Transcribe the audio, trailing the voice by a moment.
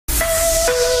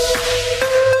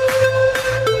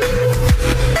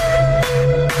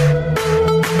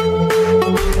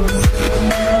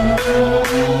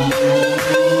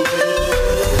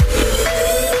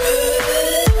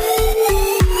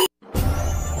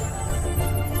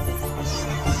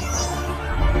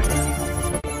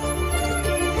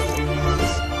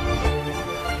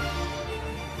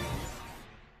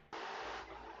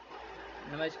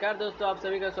नमस्कार दोस्तों, आप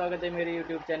सभी का स्वागत है मेरे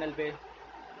YouTube चैनल पे।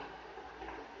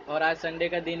 और आज संडे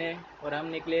का दिन है और हम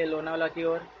निकले लोनावाला की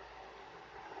ओर।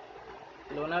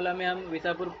 लोनावाला में हम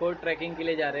विसापुर फोर्ट ट्रैकिंग के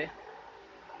लिए जा रहे हैं,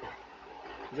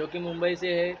 जो कि मुंबई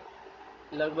से है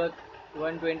लगभग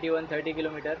 120-130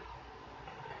 किलोमीटर,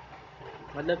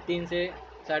 मतलब 3 से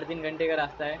 3.5 घंटे का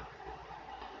रास्ता है।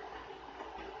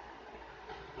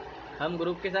 हम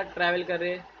ग्रुप के साथ ट्रैवल कर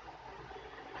रहे हैं,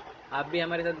 आप भी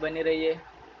हमारे साथ बने रहिए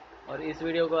और इस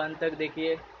वीडियो को अंत तक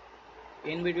देखिए।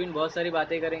 इन बिटवीन बहुत सारी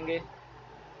बातें करेंगे,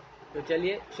 तो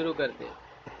चलिए शुरू करते हैं।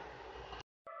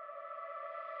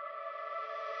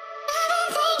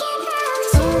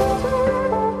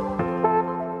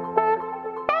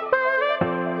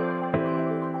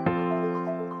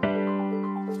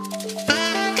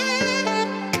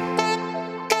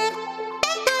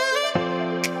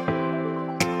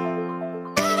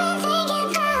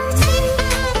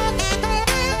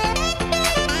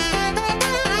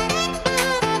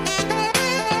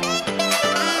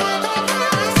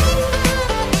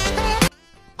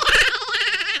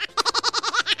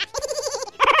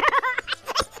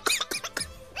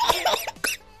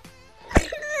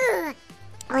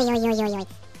 ओय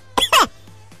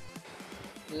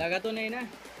लगा तो नहीं ना?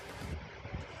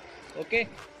 ओके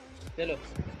चलो।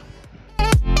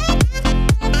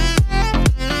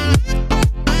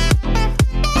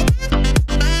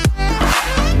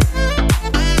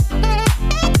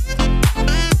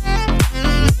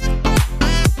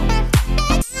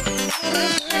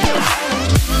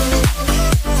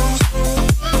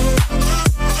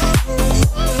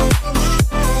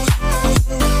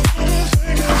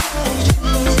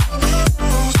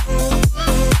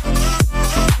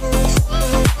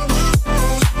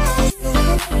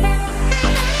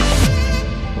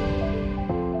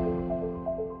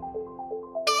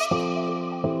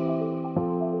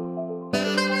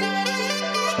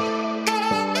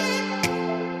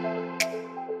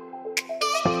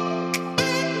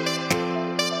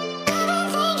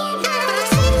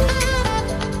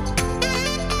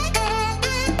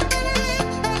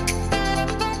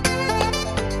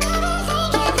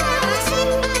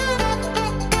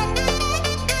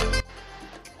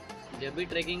 जब भी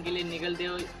ट्रैकिंग के लिए निकलते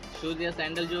हो, शूज़ या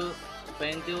सैंडल जो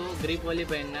पहनते हो ग्रिप वाली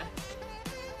पहनना,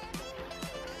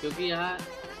 क्योंकि यहाँ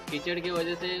कीचड़ की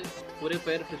वजह से पूरे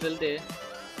पैर फिसलते हैं।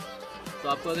 तो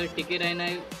आपको अगर टिके रहना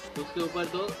है उसके ऊपर,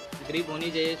 तो ग्रिप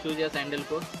होनी चाहिए शूज़ या सैंडल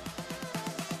को।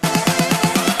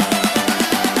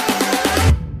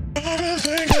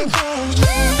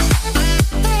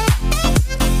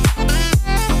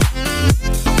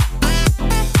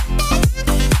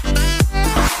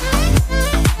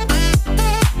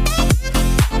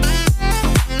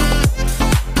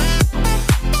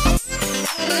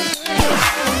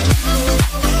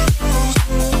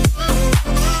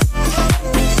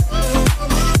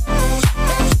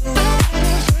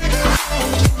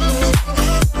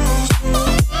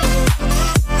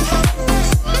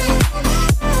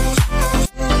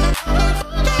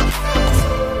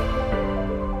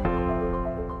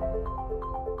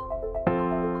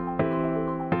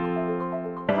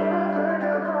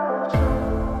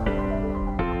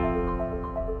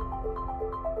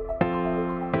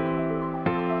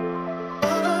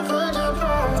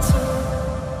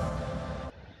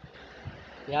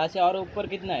 यहाँ से और ऊपर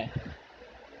कितना है?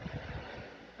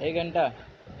 1 घंटा।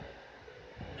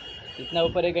 इतना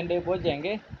ऊपर 1 घंटे में पहुँच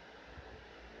जाएंगे।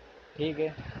 ठीक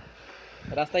है,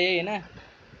 रास्ता यही है ना?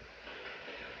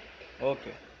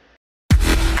 ओके।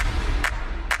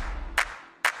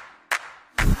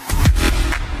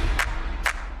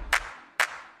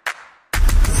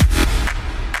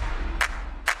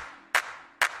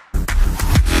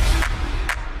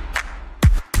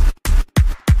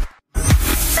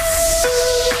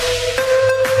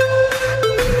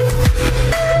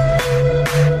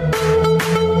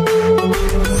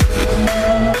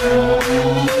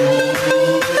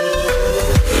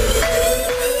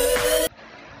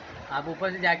 आप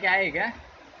ऊपर से जाके आए क्या?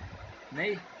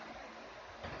 नहीं,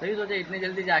 सही सोचा, इतने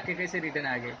जल्दी जाके कैसे रिटर्न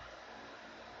आ गए?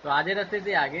 तो आधे रास्ते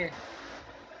से आगे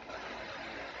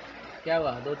क्या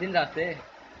हुआ? 2-3 रास्ते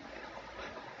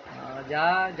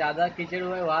जहाँ ज़्यादा कीचड़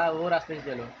हुआ है वहाँ वो रास्ते से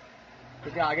चलो,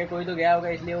 क्योंकि आगे कोई तो गया होगा,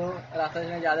 इसलिए वो रास्ते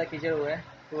में ज़्यादा कीचड़ हुआ है,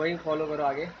 तो वही फॉलो करो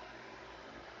आगे।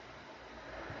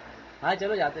 हाँ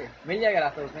चलो, जाते मिल जाएगा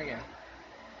रास्ता, उसमें क्या है।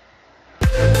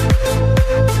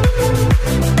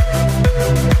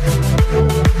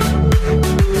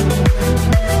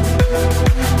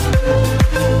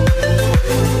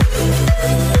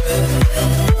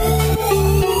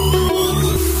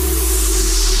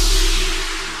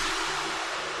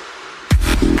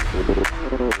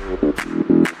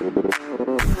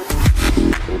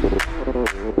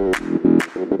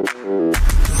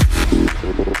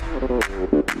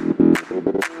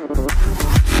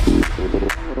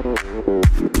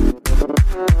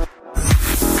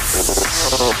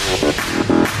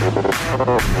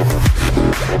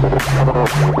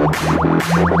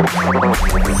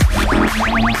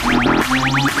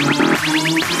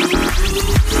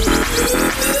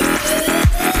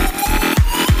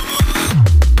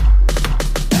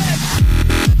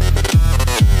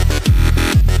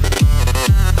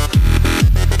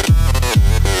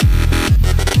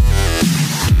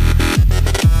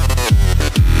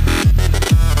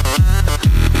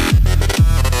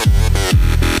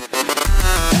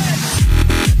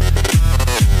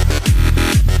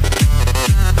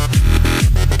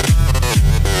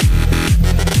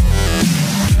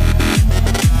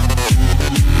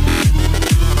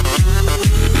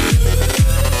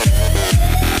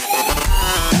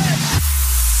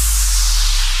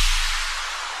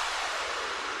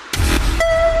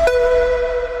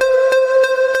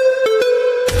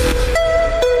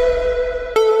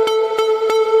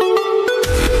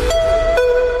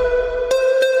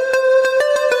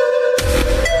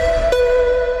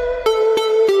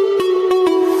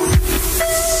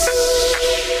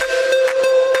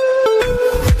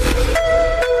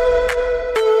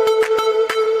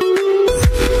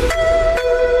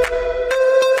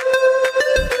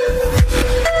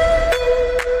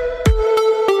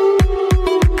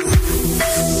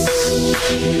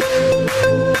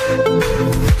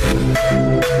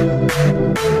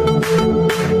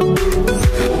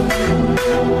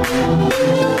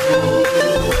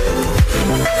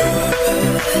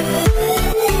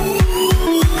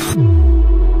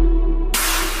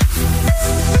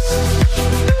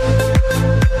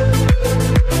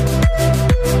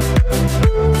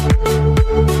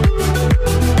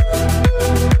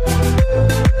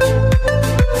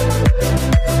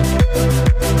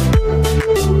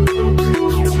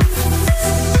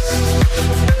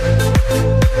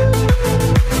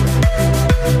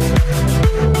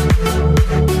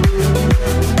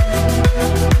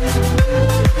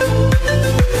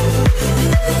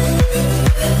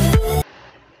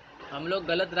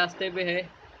 रास्ते पे है,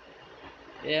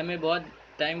 ये हमें बहुत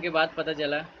टाइम के बाद पता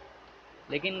चला।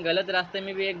 लेकिन गलत रास्ते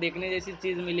में भी एक देखने जैसी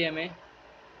चीज़ मिली हमें,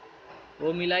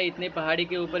 वो मिला है इतने पहाड़ी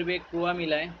के ऊपर भी एक कुआं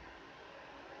मिला है,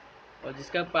 और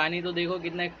जिसका पानी तो देखो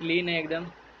कितना क्लीन है एकदम।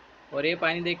 और ये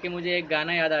पानी देख के मुझे एक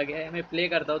गाना याद आ गया है, मैं प्ले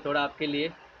करता हूँ थोड़ा आपके लिए।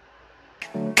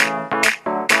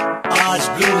 आज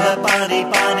ब्लू है पानी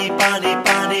पानी पानी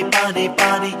पानी पानी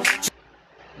पानी।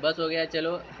 बस हो गया,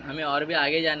 चलो हमें और भी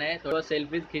आगे जाना है। थोड़ा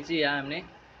सेल्फीज खींची यहाँ हमने,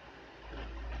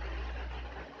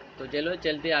 तो चलो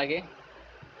चलते आगे।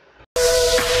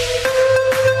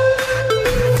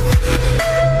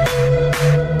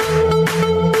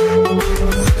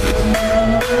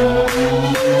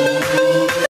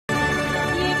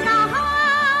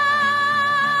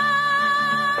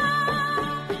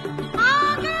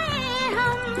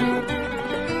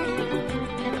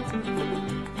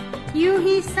 यूं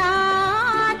ही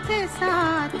साथ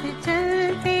साथ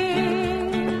चलते।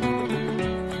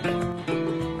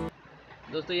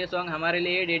 दोस्तों ये सॉन्ग हमारे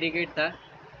लिए डेडिकेट था,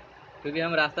 क्योंकि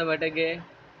हम रास्ता भटक गए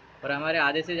और हमारे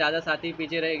आधे से ज़्यादा साथी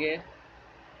पीछे रह गए।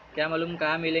 क्या मालूम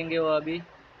कहाँ मिलेंगे वो अभी,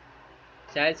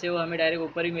 शायद से वो हमें डायरेक्ट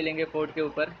ऊपर ही मिलेंगे, फोर्ट के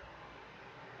ऊपर।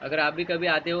 अगर आप भी कभी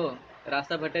आते हो,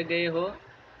 रास्ता भटक गए हो,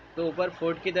 तो ऊपर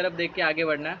फोर्ट की तरफ देख के आगे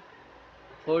बढ़ना,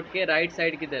 फोर्ट के राइट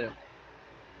साइड की तरफ।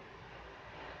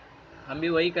 हम भी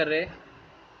वही कर रहे,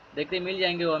 देखते मिल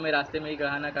जाएंगे वो हमें रास्ते में ही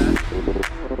कहाँ ना कहाँ।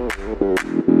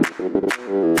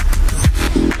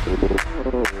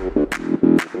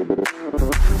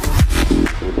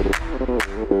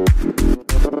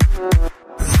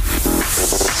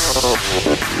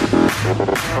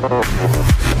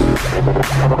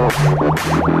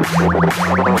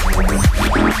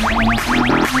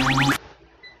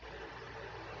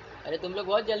 अरे तुम लोग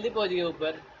बहुत जल्दी पहुंच गए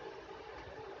ऊपर,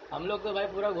 हम लोग तो भाई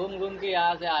पूरा घूम घूम के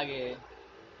यहाँ से आ गए।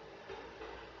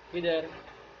 किधर?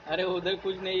 अरे उधर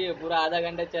कुछ नहीं है, पूरा आधा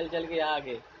घंटा चल चल के यहाँ आ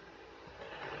गए।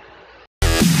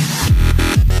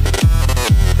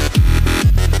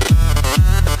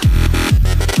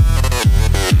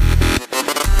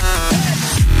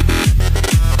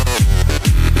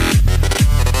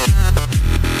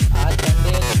 आज संडे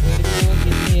है तो भीड़ भी देखो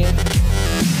कितनी है,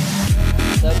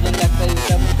 सब जन लगता है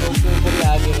विसापुर के ऊपर ही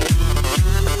आ गए।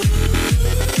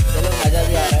 चलो मजा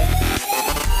भी आ रहा है।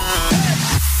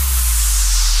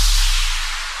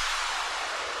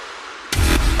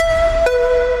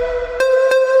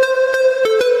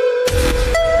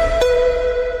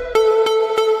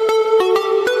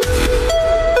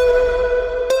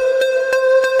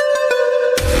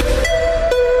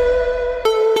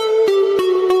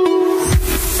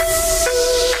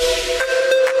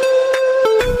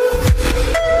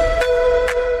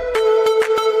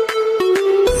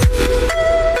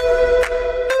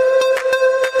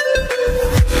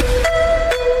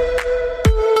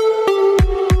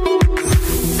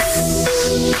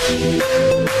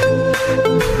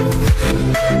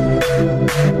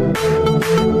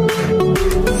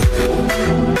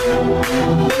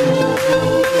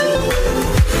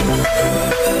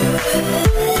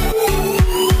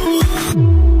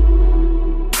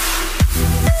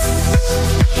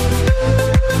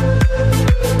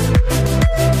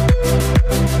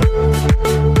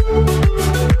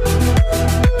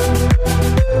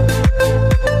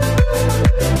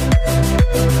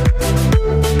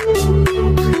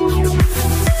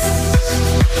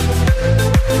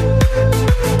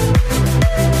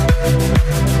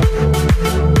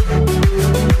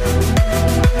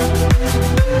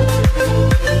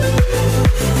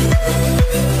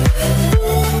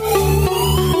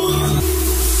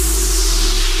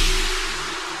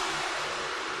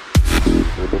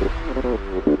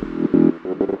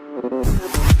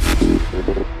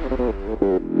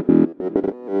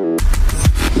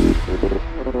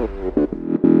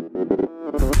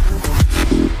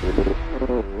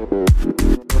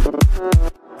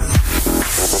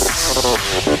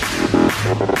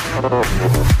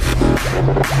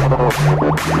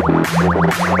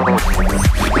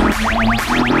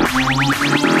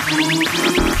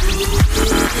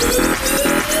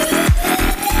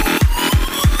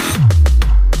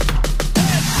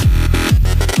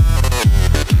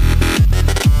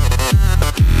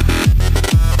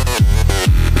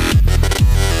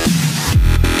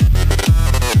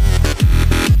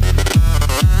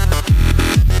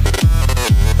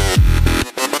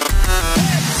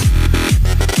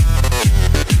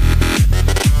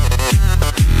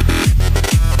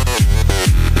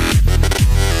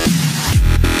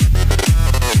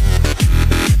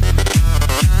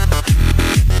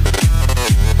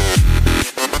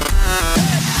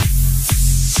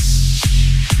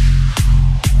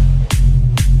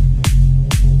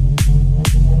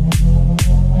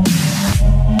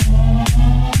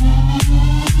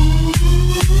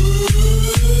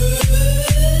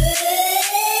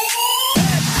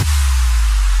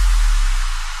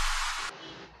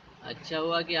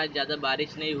 हुआ कि आज ज़्यादा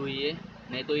बारिश नहीं हुई है,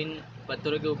 नहीं तो इन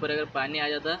पत्थरों के ऊपर अगर पानी आ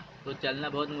जाता तो चलना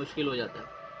बहुत मुश्किल हो जाता।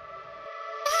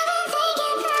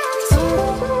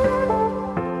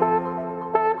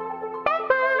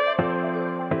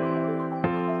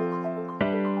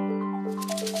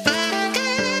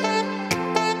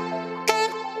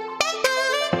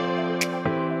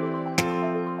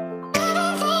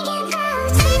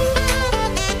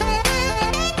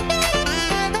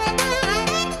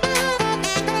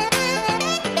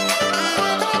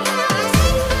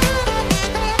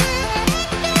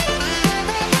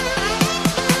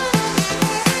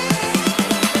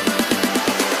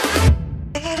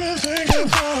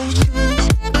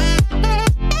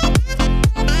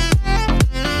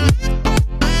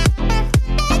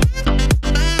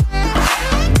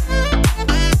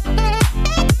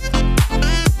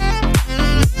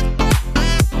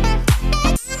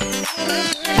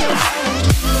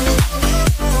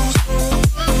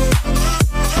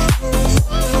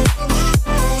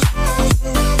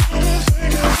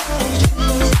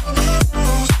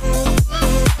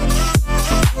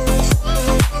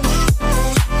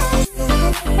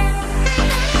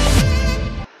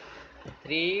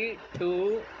 Three to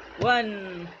one.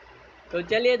 तो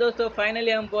चलिए दोस्तों,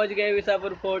 फाइनली हम पहुंच गए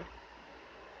विसापुर फोर्ट।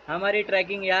 हमारी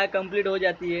ट्रैकिंग यहाँ कंप्लीट हो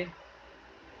जाती है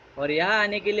और यहाँ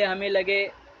आने के लिए हमें लगे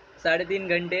 3.5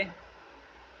 घंटे,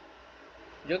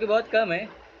 जो कि बहुत कम है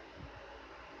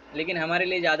लेकिन हमारे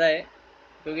लिए ज़्यादा है,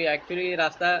 क्योंकि एक्चुअली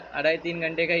रास्ता 2.5-3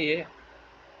 घंटे का ही है।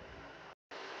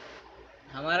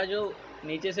 हमारा जो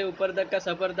नीचे से ऊपर तक का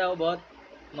सफ़र था वो बहुत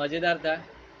मज़ेदार था।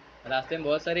 रास्ते में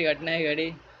बहुत सारी घटनाएं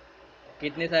घटी,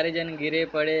 कितने सारे जन गिरे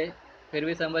पड़े, फिर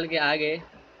भी संभल के आ गए।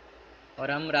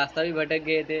 और हम रास्ता भी भटक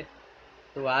गए थे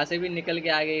तो वहाँ से भी निकल के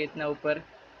आ गए इतना ऊपर।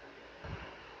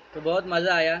 तो बहुत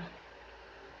मज़ा आया।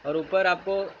 और ऊपर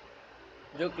आपको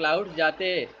जो क्लाउड्स जाते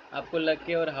हैं आपको लग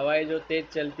के, और हवाएं जो तेज़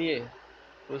चलती है,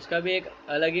 उसका भी एक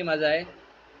अलग ही मज़ा है।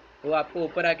 वो आपको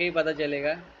ऊपर आके ही पता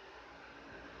चलेगा।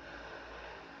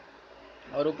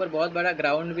 और ऊपर बहुत बड़ा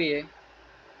ग्राउंड भी है,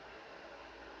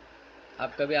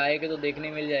 आप कभी आएंगे तो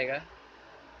देखने मिल जाएगा।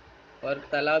 और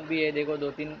तालाब भी है, देखो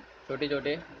 2-3 छोटे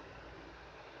छोटे।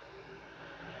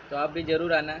 तो आप भी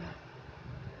ज़रूर आना।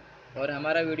 और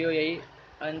हमारा वीडियो यही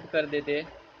अंत कर देते हैं।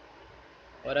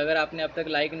 और अगर आपने अब तक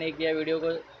लाइक नहीं किया वीडियो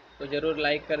को तो ज़रूर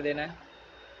लाइक कर देना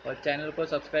और चैनल को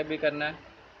सब्सक्राइब भी करना,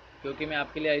 क्योंकि मैं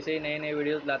आपके लिए ऐसे ही नए नए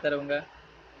वीडियोस लाता रहूँगा।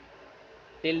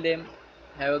 Till then,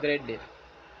 have a great day.